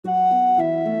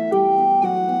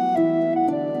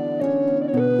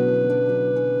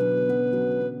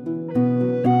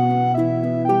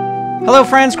Hello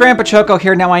friends, Grandpa Choco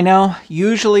here. Now I know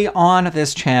usually on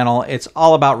this channel it's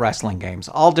all about wrestling games,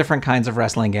 all different kinds of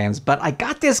wrestling games, but I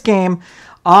got this game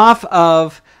off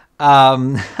of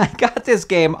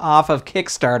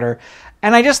Kickstarter,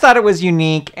 and I just thought it was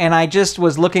unique, and I just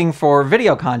was looking for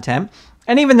video content.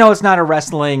 And even though it's not a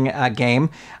wrestling game,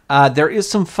 there is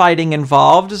some fighting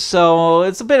involved, so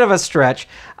it's a bit of a stretch.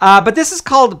 But this is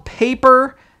called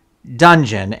Paper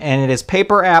Dungeon, and it is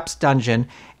Paper Apps Dungeon.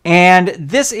 And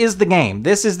this is the game.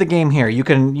 This is the game here. You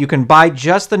can buy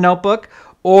just the notebook,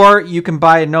 or you can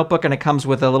buy a notebook and it comes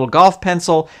with a little golf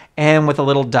pencil and with a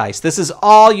little dice. This is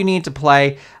all you need to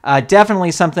play. Definitely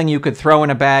something you could throw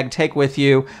in a bag, take with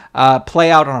you,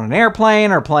 play out on an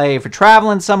airplane, or play for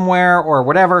traveling somewhere or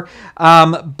whatever.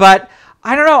 But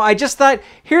I don't know. I just thought,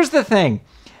 here's the thing.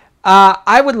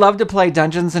 I would love to play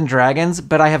Dungeons and Dragons,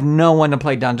 but I have no one to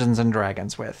play Dungeons and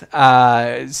Dragons with.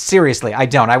 Seriously, I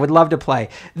don't. I would love to play.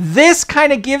 This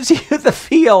kind of gives you the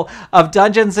feel of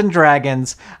Dungeons and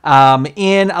Dragons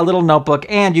in a little notebook,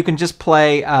 and you can just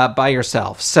play by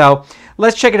yourself. So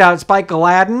let's check it out. It's by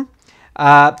Gladden.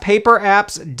 Paper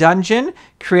Apps Dungeon,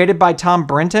 created by Tom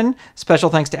Brinton. Special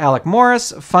thanks to Alec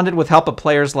Morris. Funded with help of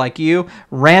players like you.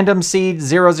 Random Seed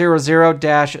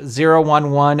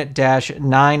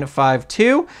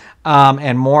 000-011-952.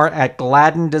 And more at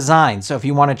Gladden Design. So if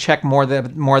you want to check more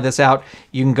of this out,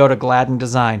 you can go to Gladden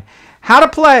Design. How to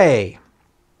play.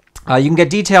 You can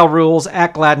get detailed rules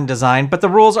at Gladden Design, but the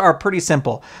rules are pretty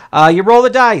simple. You roll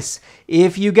the dice.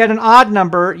 If you get an odd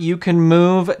number, you can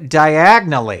move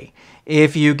diagonally.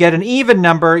 If you get an even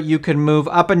number, you can move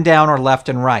up and down or left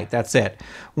and right. That's it.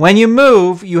 When you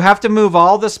move, you have to move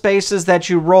all the spaces that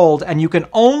you rolled, and you can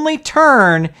only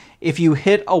turn if you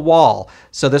hit a wall.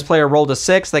 So this player rolled a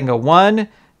 6. They can go 1. They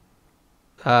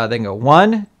can go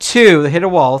 1, 2. They hit a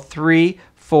wall. 3,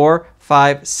 4,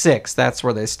 5, 6. That's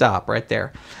where they stop, right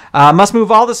there. Must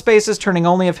move all the spaces, turning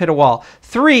only if hit a wall.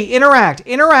 3, interact.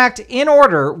 Interact in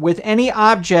order with any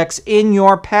objects in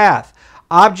your path.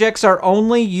 Objects are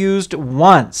only used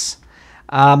once.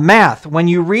 Math. When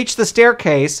you reach the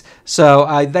staircase,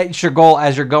 so that's your goal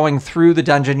as you're going through the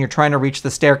dungeon, you're trying to reach the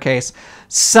staircase,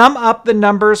 sum up the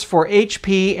numbers for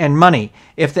HP and money.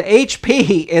 If the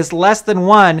HP is less than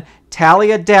 1,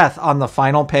 tally a death on the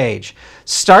final page.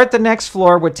 Start the next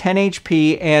floor with 10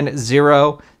 HP and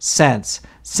 0 cents.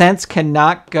 Cents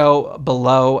cannot go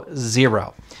below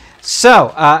 0.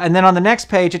 So, and then on the next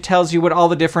page, it tells you what all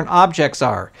the different objects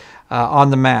are on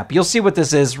the map. You'll see what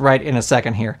this is right in a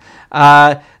second here.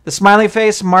 The smiley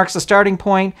face marks the starting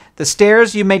point. The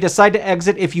stairs, you may decide to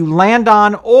exit if you land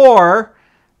on or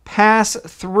pass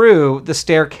through the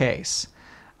staircase.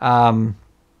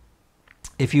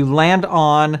 If you land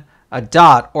on a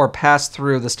dot or pass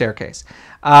through the staircase.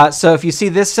 So if you see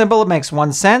this symbol, it makes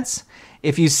 1 cent.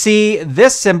 If you see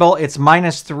this symbol, it's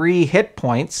 -3 hit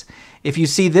points. If you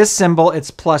see this symbol,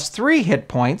 it's +3 hit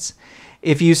points.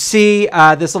 If you see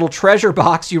this little treasure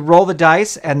box, you roll the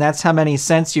dice, and that's how many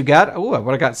cents you got. Oh, I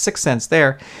would have got 6 cents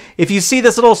there. If you see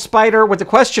this little spider with the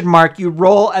question mark, you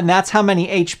roll, and that's how many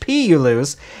HP you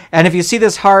lose. And if you see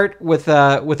this heart with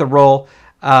a roll,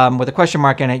 with a question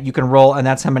mark in it, you can roll, and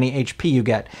that's how many HP you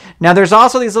get. Now, there's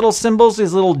also these little symbols,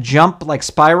 these little jump, like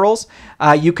spirals.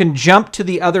 You can jump to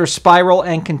the other spiral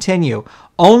and continue.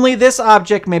 Only this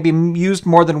object may be used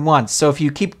more than once. So if you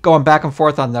keep going back and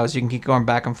forth on those, you can keep going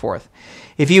back and forth.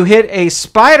 If you hit a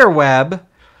spider web,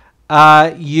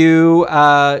 you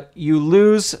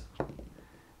lose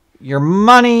your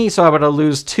money. So I would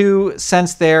lose 2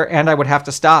 cents there, and I would have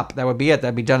to stop. That would be it.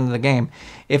 That'd be done in the game.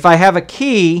 If I have a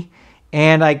key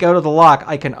and I go to the lock,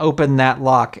 I can open that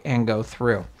lock and go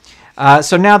through.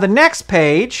 So now the next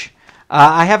page,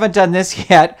 I haven't done this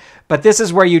yet, but this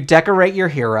is where you decorate your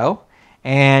hero.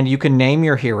 And you can name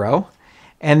your hero.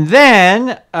 And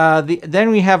then, then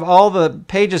we have all the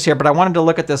pages here, but I wanted to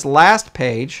look at this last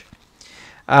page.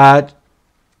 So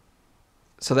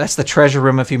that's the treasure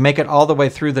room if you make it all the way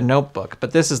through the notebook.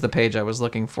 But this is the page I was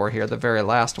looking for here, the very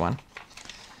last one.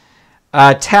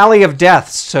 Tally of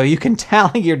deaths. So you can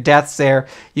tally your deaths there.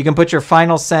 You can put your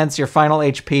final cents, your final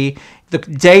HP, the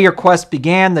day your quest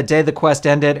began, the day the quest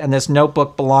ended, and this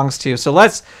notebook belongs to. So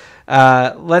let's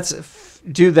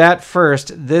do that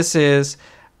first. This is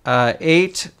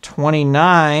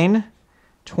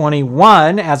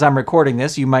 8/29/21. As I'm recording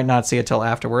this, you might not see it till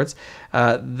afterwards.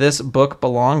 This book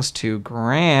belongs to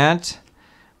Grant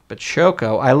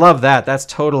Bachoco. I love that. That's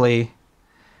totally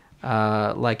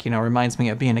like, reminds me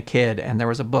of being a kid, and there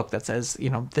was a book that says,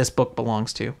 this book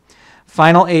belongs to.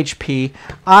 Final HP.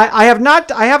 I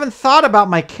haven't thought about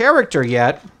my character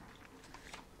yet.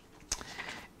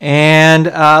 And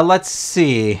let's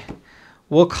see.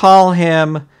 We'll call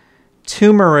him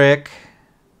Turmeric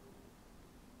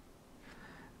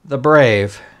the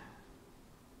Brave.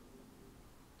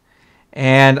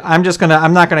 And I'm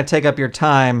not gonna take up your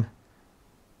time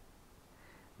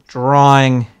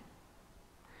drawing.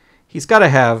 He's got to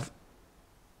have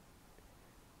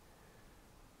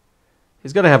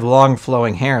long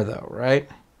flowing hair though, right?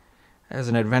 As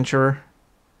an adventurer.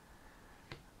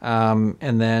 And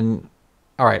then,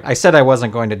 all right, I said I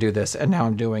wasn't going to do this, and now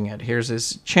I'm doing it. Here's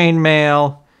his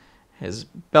chainmail, his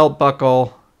belt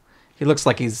buckle. He looks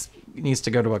like he needs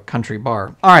to go to a country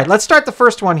bar. All right, let's start the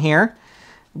first one here.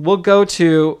 We'll go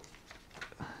to...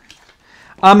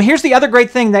 here's the other great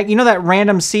thing, that that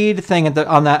random seed thing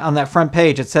on that front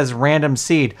page. It says random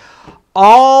seed.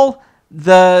 All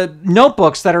the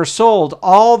notebooks that are sold,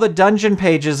 all the dungeon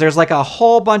pages, there's like a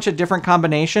whole bunch of different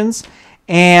combinations,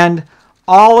 and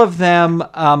all of them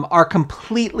are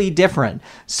completely different.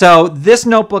 So this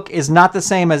notebook is not the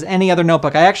same as any other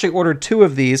notebook. I actually ordered 2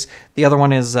 of these. The other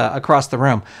one is across the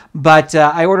room. But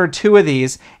I ordered 2 of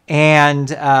these, and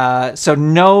so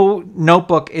no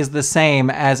notebook is the same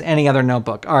as any other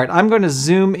notebook. All right, I'm going to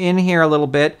zoom in here a little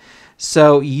bit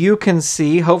so you can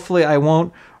see. Hopefully I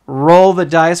won't roll the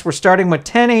dice. We're starting with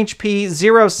 10 HP,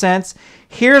 0 cents.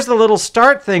 Here's the little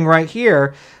start thing right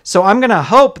here. So I'm going to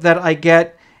hope that I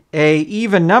get a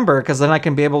even number, because then I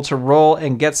can be able to roll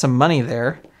and get some money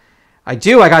there. I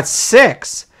do. I got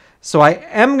 6. So I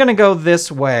am going to go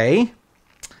this way.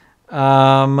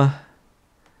 And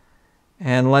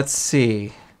let's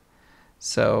see.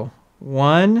 So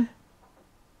 1,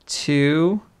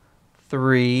 2,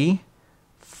 3,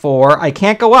 4. I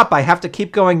can't go up. I have to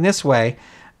keep going this way.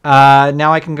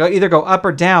 Now I can either go up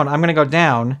or down. I'm going to go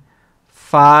down.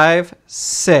 5,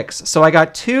 6. So I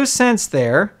got 2 cents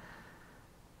there.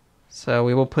 So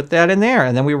we will put that in there,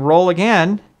 and then we roll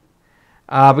again.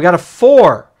 We got a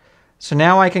 4. So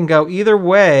now I can go either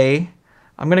way.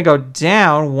 I'm going to go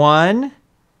down. 1,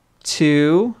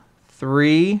 2,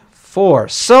 3, 4.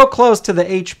 So close to the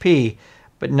HP,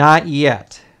 but not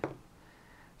yet.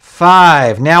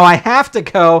 5. Now I have to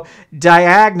go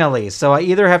diagonally. So I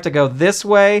either have to go this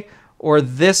way or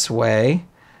this way.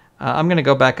 I'm going to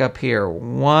go back up here.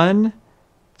 1,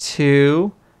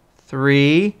 2,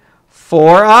 3,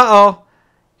 4. Uh-oh.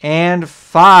 And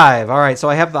 5. All right, so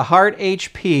I have the heart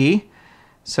HP.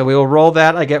 So we will roll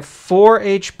that. I get 4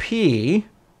 HP.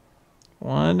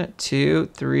 1, 2,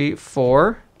 3,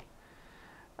 4.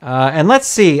 And let's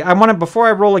see. Before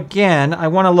I roll again, I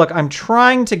want to look. I'm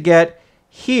trying to get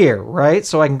here, right?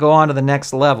 So I can go on to the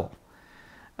next level.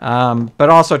 But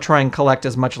also try and collect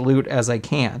as much loot as I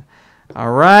can.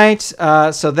 All right.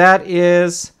 So that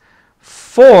is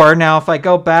 4. Now, if I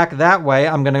go back that way,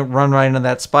 I'm going to run right into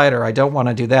that spider. I don't want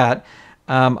to do that.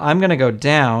 I'm going to go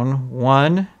down.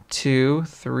 1, 2,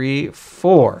 3,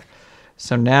 4.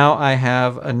 So now I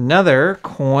have another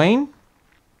coin.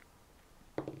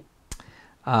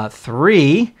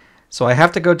 3. So I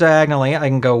have to go diagonally. I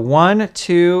can go 1,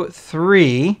 2,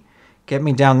 3. Get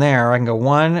me down there. I can go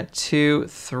 1, 2,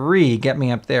 3. Get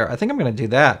me up there. I think I'm going to do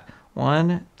that.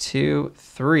 1, 2,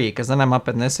 3. Because then I'm up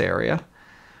in this area.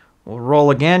 We'll roll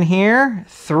again here.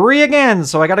 3 again.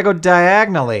 So I got to go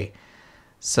diagonally.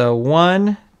 So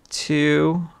 1,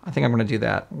 2. I think I'm going to do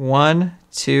that. 1,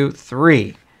 2,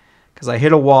 3. Because I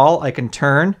hit a wall, I can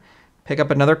turn, pick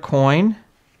up another coin.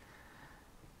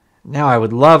 Now I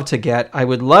would love to get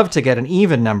an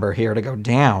even number here to go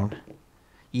down.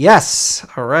 Yes.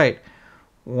 All right.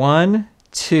 1,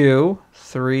 2,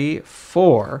 3,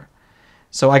 4.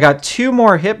 So I got 2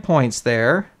 more hit points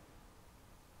there.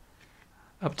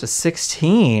 Up to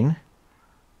 16.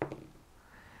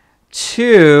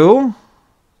 2.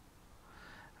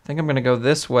 I think I'm going to go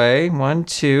this way. 1,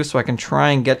 2, so I can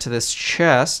try and get to this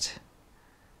chest.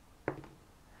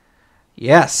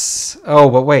 Yes. Oh,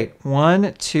 but wait.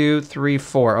 1, 2, 3,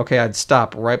 4. Okay, I'd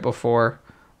stop right before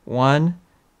 1,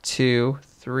 2,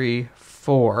 3,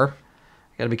 4.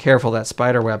 Got to be careful of that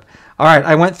spider web. All right,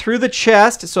 I went through the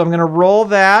chest, so I'm going to roll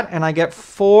that, and I get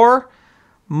 4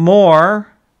 more.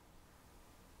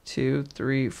 2,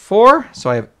 3, 4.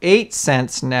 So I have 8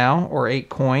 cents now, or 8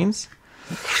 coins.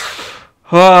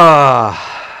 Let's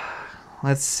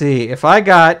see. If I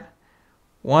got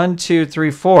 1, 2, 3,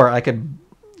 4, I could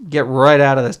get right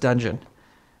out of this dungeon.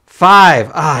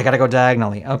 5. I got to go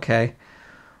diagonally. Okay.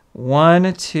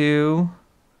 1, 2.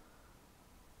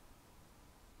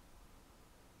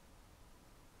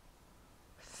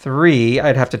 3.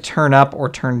 I'd have to turn up or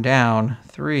turn down.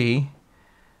 3.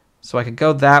 So I could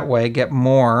go that way, get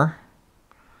more.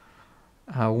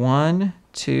 1,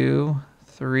 2,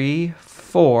 3,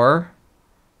 4,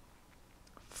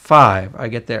 5. I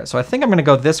get there. So I think I'm going to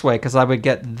go this way because I would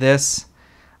get this.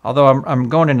 Although I'm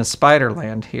going into spider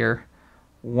land here.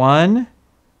 1,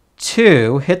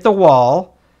 2, hit the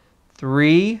wall.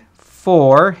 3,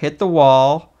 4, hit the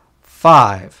wall.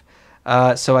 5.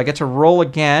 So I get to roll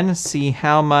again, see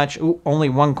how much. Ooh, only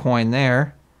 1 coin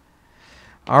there.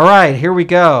 All right, here we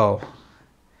go.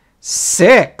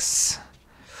 6.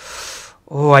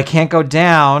 Oh, I can't go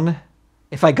down.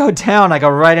 If I go down, I go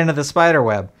right into the spider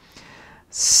web.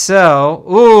 So,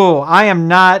 ooh, I am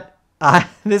not.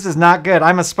 This is not good.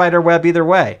 I'm a spider web either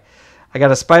way. I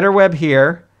got a spider web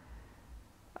here.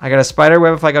 I got a spider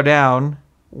web if I go down.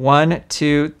 1,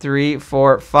 2, 3,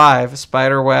 4, 5.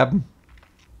 Spider web.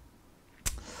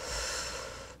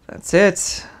 That's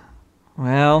it.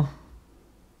 Well.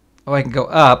 Oh, I can go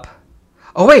up.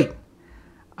 Oh, wait.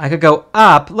 I could go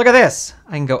up. Look at this.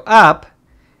 I can go up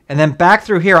and then back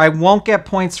through here. I won't get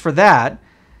points for that.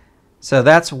 So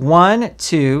that's 1,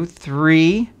 2,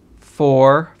 3,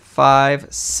 4, 5,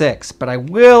 6. But I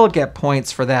will get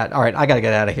points for that. All right, I got to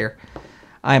get out of here.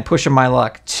 I am pushing my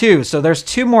luck. 2. So there's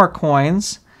 2 more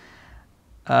coins.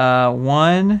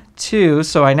 1, 2.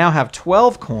 So I now have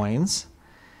 12 coins.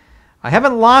 I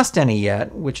haven't lost any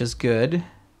yet, which is good.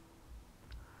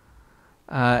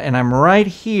 And I'm right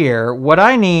here. What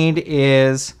I need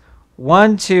is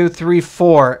 1, 2, 3,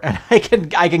 4, and I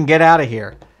can get out of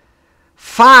here.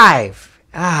 5.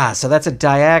 So that's a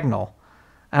diagonal.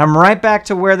 And I'm right back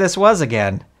to where this was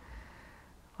again.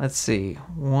 Let's see.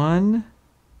 1.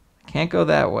 Can't go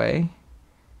that way.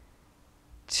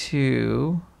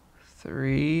 2,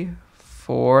 3,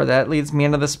 4. That leads me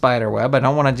into the spider web. I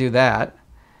don't want to do that.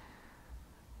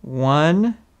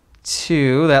 1,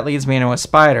 2. That leads me into a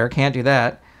spider. Can't do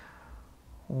that.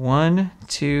 1,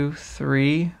 2,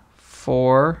 3,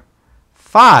 4,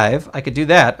 5. I could do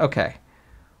that. Okay.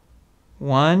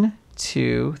 1,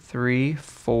 2, 3,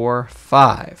 4,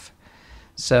 5.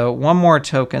 So 1 more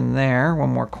token there. 1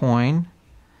 more coin.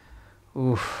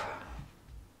 Oof.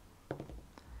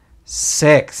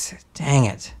 6. Dang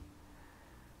it.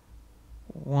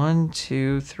 1,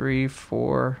 2, 3,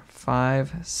 4,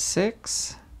 5,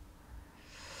 6.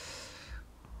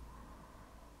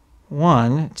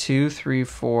 1, 2, 3,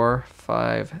 4,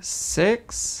 5,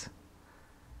 6.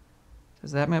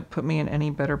 Does that put me in any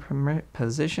better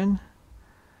position?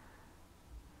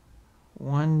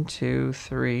 1, 2,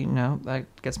 3. No,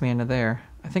 that gets me into there.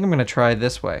 I think I'm going to try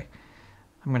this way.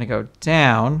 I'm going to go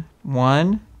down.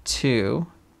 1, 2,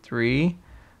 3,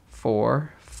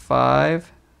 4,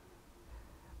 5.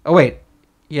 Oh, wait.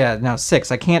 Yeah, now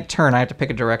 6. I can't turn. I have to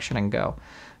pick a direction and go.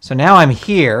 So now I'm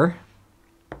here.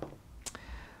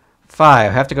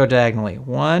 5. I have to go diagonally.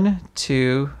 1,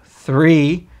 2,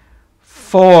 3,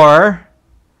 4,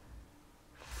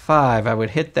 5. I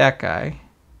would hit that guy.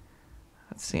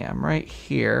 Let's see. I'm right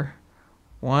here.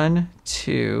 1,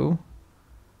 2,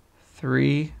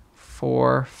 3,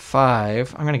 4,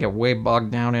 5. I'm going to get way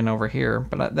bogged down in over here,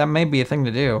 but that may be a thing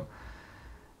to do.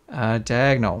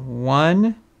 Diagonal.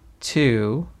 1,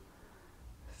 2,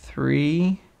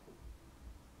 3,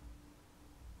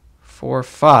 4,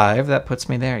 5. That puts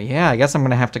me there. Yeah, I guess I'm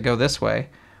going to have to go this way.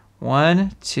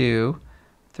 1, 2,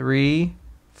 3,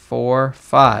 4,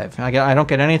 5. I don't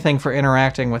get anything for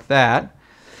interacting with that.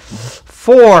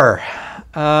 4.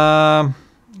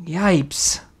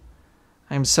 Yipes.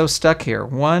 I'm so stuck here.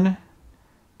 1,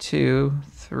 2,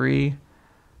 3,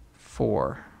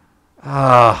 4.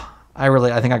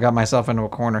 I think I got myself into a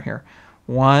corner here.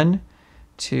 1,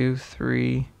 2,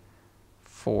 3,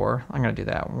 4. I'm going to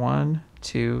do that. 1,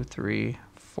 2, 3,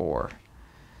 4.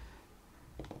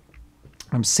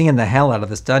 I'm seeing the hell out of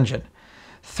this dungeon.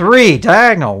 3,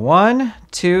 diagonal. 1,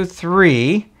 2,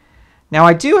 3. Now,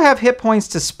 I do have hit points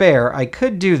to spare. I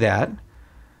could do that.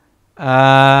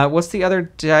 What's the other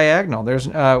diagonal? There's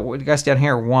you guys down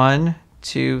here. 1,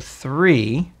 2,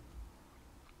 3.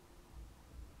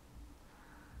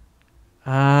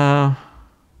 2,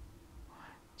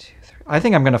 3. I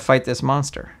think I'm going to fight this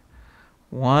monster.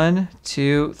 1,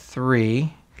 2,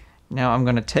 3. Now I'm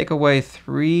going to take away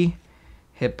 3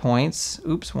 hit points.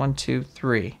 Oops, 1, 2,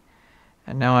 3.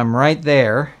 And now I'm right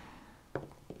there.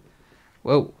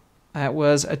 Whoa, that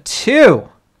was a 2.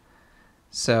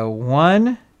 So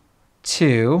 1,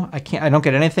 2. I don't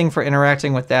get anything for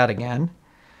interacting with that again.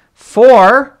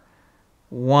 4.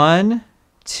 1,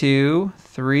 2,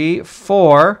 3,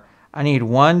 4. I need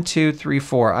 1, 2, 3,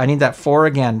 4. I need that 4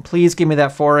 again. Please give me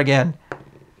that 4 again.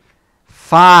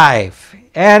 5.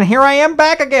 And here I am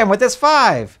back again with this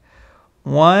 5.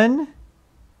 1.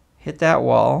 Hit that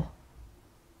wall.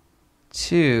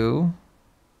 2,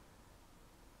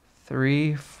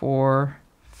 3, 4,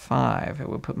 5. It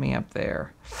would put me up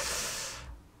there.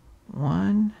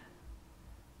 1,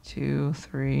 2,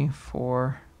 3,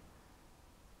 4,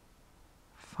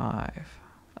 5.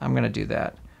 I'm going to do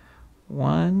that.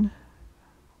 1,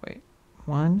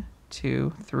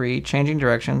 2, 3, changing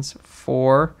directions,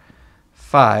 4,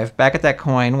 5. Back at that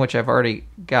coin, which I've already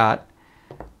got.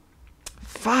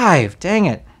 5, dang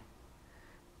it.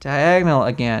 Diagonal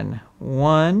again.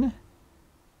 1,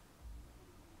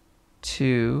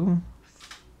 2,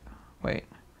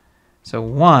 so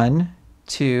 1,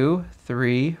 2,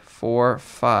 3, 4,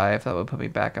 5. That would put me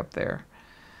back up there.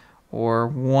 Or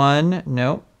 1,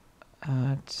 nope.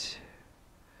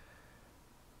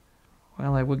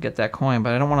 Well, I would get that coin,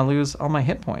 but I don't want to lose all my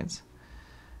hit points.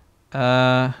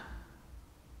 Let's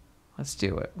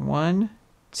do it. 1,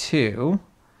 2.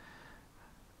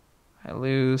 I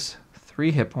lose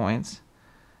 3 hit points.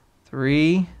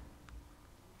 3,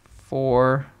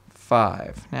 4,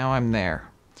 5. Now I'm there.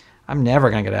 I'm never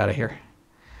going to get out of here.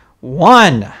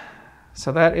 1.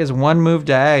 So that is 1 move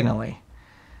diagonally.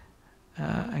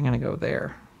 I'm going to go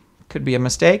there. Could be a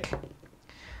mistake,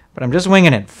 but I'm just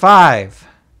winging it. 5.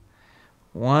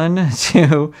 1,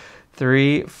 2,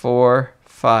 3, 4,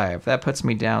 5. That puts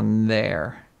me down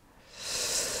there.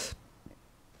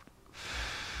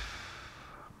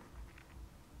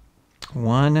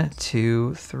 One,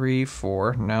 2, 3,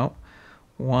 4. No.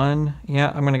 1.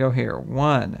 Yeah, I'm going to go here.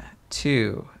 1,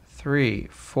 2, 3,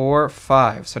 4,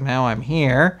 5. So now I'm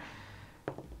here.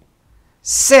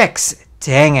 6.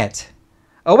 Dang it.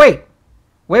 Oh, wait.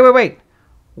 Wait.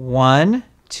 1,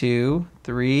 2,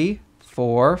 3,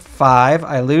 4, 5.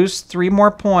 I lose 3 more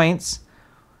points.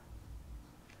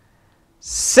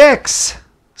 6.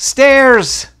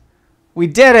 Stairs. We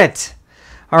did it.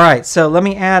 All right, so let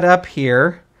me add up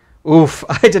here. Oof,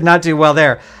 I did not do well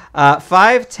there.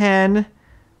 5, 10,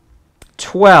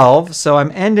 12. So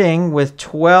I'm ending with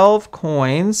 12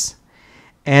 coins.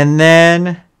 And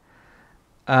then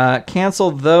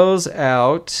cancel those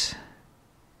out.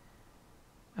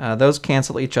 Those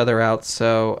cancel each other out.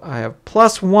 So I have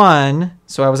 +1.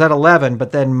 So I was at 11,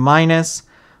 but then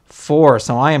 -4.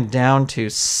 So I am down to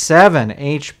 7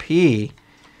 HP.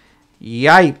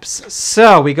 Yipes.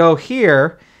 So we go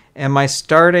here, and my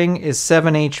starting is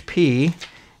 7 HP.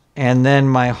 And then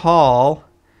my haul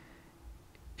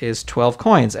is 12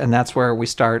 coins. And that's where we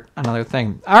start another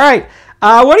thing. All right.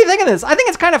 What do you think of this? I think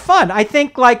it's kind of fun. I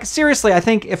think, like, seriously, I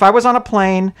think if I was on a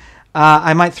plane,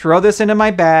 I might throw this into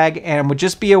my bag, and it would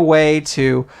just be a way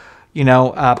to, you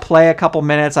know, play a couple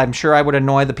minutes. I'm sure I would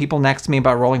annoy the people next to me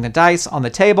by rolling the dice on the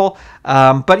table.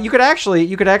 But you could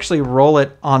actually roll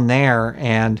it on there,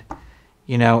 and,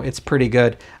 you know, it's pretty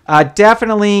good.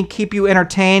 Definitely keep you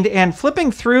entertained. And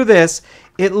flipping through this,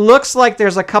 it looks like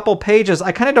there's a couple pages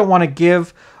I kind of don't want to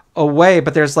give away,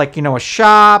 but there's, like, you know, a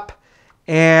shop.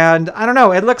 And I don't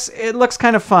know, it looks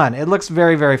kind of fun. It looks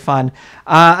very, very fun.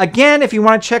 Again, if you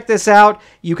want to check this out,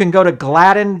 you can go to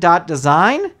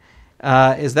gladden.design.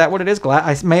 Is that what it is?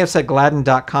 I may have said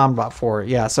gladden.com before.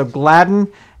 Yeah, so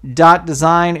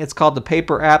gladden.design. It's called the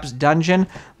Paper Apps Dungeon.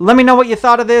 Let me know what you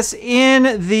thought of this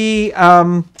in the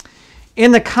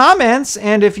comments,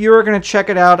 and if you're going to check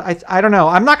it out. I don't know.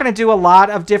 I'm not going to do a lot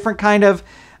of different kind of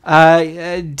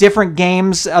different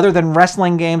games other than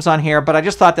wrestling games on here, but I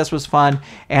just thought this was fun,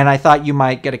 and I thought you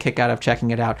might get a kick out of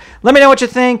checking it out. Let me know what you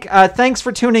think. Thanks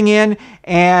for tuning in,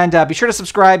 and be sure to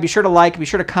subscribe, be sure to like, be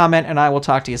sure to comment, and I will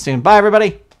talk to you soon. Bye,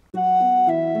 everybody.